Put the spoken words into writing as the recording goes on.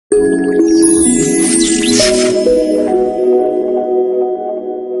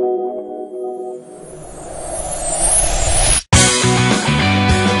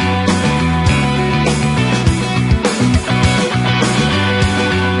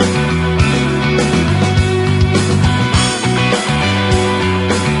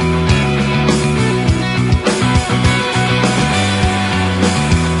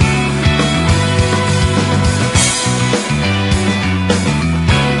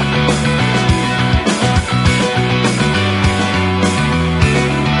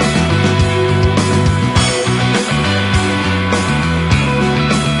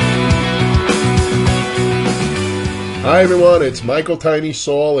Hi everyone, it's Michael Tiny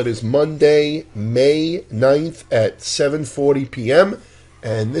Saul. It is Monday, May 9th at 7:40 p.m.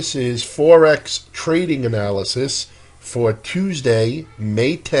 and this is Forex trading analysis for Tuesday,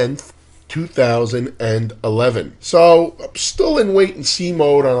 May 10th, 2011. So I'm still in wait and see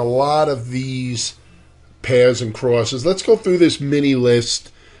mode on a lot of these pairs and crosses. Let's go through this mini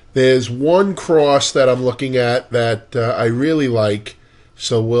list. There's one cross that I'm looking at that I really like,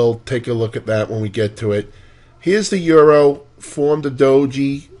 so we'll take a look at that when we get to it. Here's the euro, formed a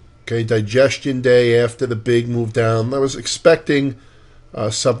doji, okay, digestion day after the big move down. I was expecting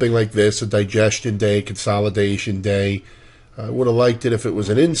something like this, a digestion day, consolidation day. I would have liked it if it was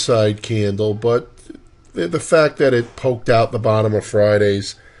an inside candle, but the fact that it poked out the bottom of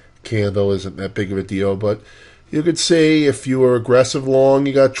Friday's candle isn't that big of a deal. But you could see if you were aggressive long,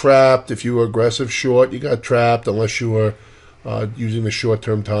 you got trapped. If you were aggressive short, you got trapped, unless you were using the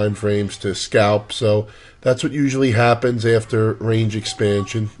short-term time frames to scalp. So that's what usually happens after range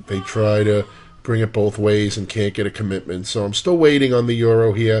expansion. They try to bring it both ways and can't get a commitment. So I'm still waiting on the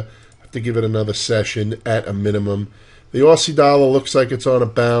euro here. I have to give it another session at a minimum. The Aussie dollar looks like it's on a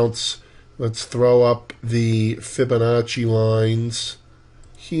bounce. Let's throw up the Fibonacci lines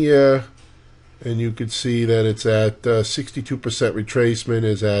here, and you could see that it's at 62% retracement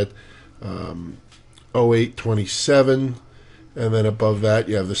is at 0827. And then above that,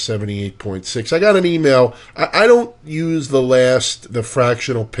 you have the 78.6. I got an email. I don't use the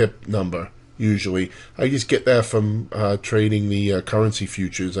fractional pip number, usually. I just get that from trading the currency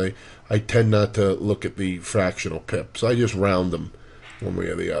futures. I tend not to look at the fractional pip, so I just round them one way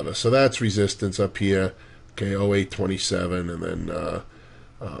or the other. So that's resistance up here. Okay, 0827, and then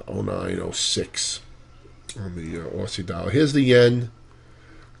 0906 on the Aussie dollar. Here's the yen.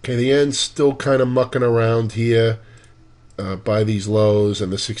 Okay, the yen's still kind of mucking around here. By these lows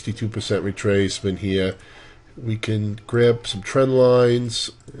and the 62% retracement here. We can grab some trend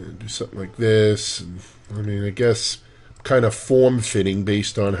lines and do something like this. And, I mean, I guess kind of form fitting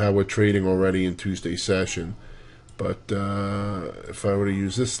based on how we're trading already in Tuesday's session. But if I were to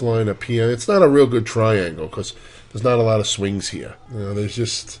use this line up here, it's not a real good triangle because there's not a lot of swings here. There's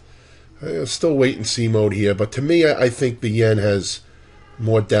just still wait and see mode here. But to me, I think the yen has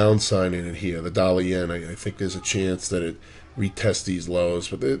more downside in it here. The dollar yen, I think there's a chance that it retests these lows,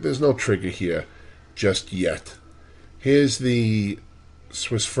 but there's no trigger here just yet. Here's the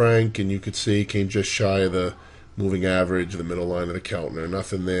Swiss franc, and you could see it came just shy of the moving average, the middle line of the Keltner,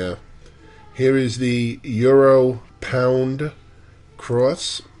 nothing there. Here is the euro pound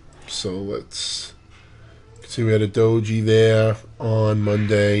cross. So let's see, we had a doji there on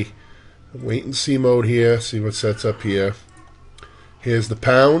Monday. Wait and see mode here, see what sets up here. Here's the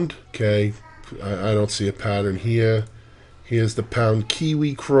pound. Okay, I don't see a pattern here. Here's the pound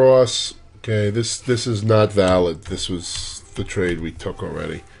Kiwi cross. Okay, this is not valid. This was the trade we took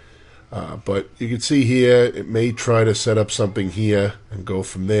already. But you can see here, it may try to set up something here and go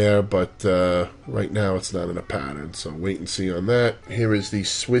from there, but right now it's not in a pattern, so wait and see on that. Here is the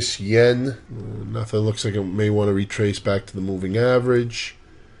Swiss yen. Nothing, looks like it may want to retrace back to the moving average.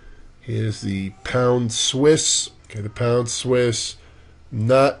 Here's the pound Swiss. Okay, the pound Swiss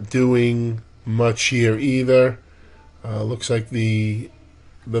not doing much here either. Looks like the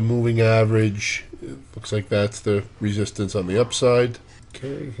moving average, looks like that's the resistance on the upside.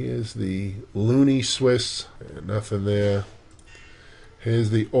 Okay, here's the loonie Swiss, nothing there. Here's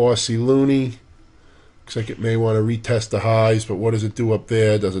the Aussie loonie. Looks like it may want to retest the highs, but what does it do up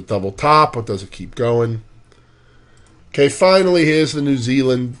there? Does it double top or does it keep going? Okay, finally, here's the New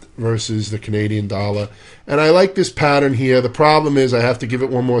Zealand versus the Canadian dollar. And I like this pattern here. The problem is I have to give it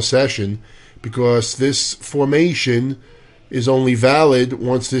one more session because this formation is only valid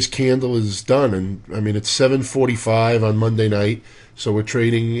once this candle is done. And, I mean, it's 7:45 on Monday night, so we're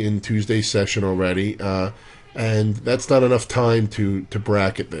trading in Tuesday's session already. And that's not enough time to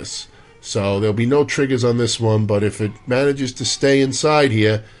bracket this. So there'll be no triggers on this one, but if it manages to stay inside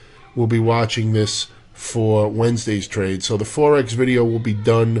here, we'll be watching this for Wednesday's trade. So the Forex video will be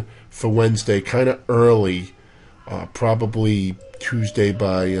done for Wednesday kind of early, probably Tuesday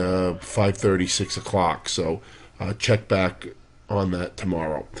by 5:30, 6 o'clock. So check back on that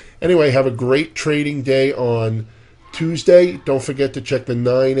tomorrow. Anyway, have a great trading day on Tuesday. Don't forget to check the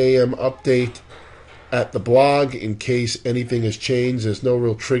 9 a.m. update at the blog in case anything has changed. There's no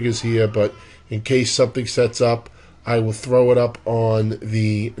real triggers here, but in case something sets up, I will throw it up on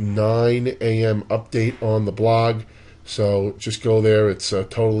the 9 a.m. update on the blog. So just go there. It's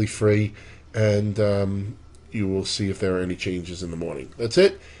totally free, and you will see if there are any changes in the morning. That's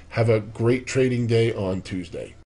it. Have a great trading day on Tuesday.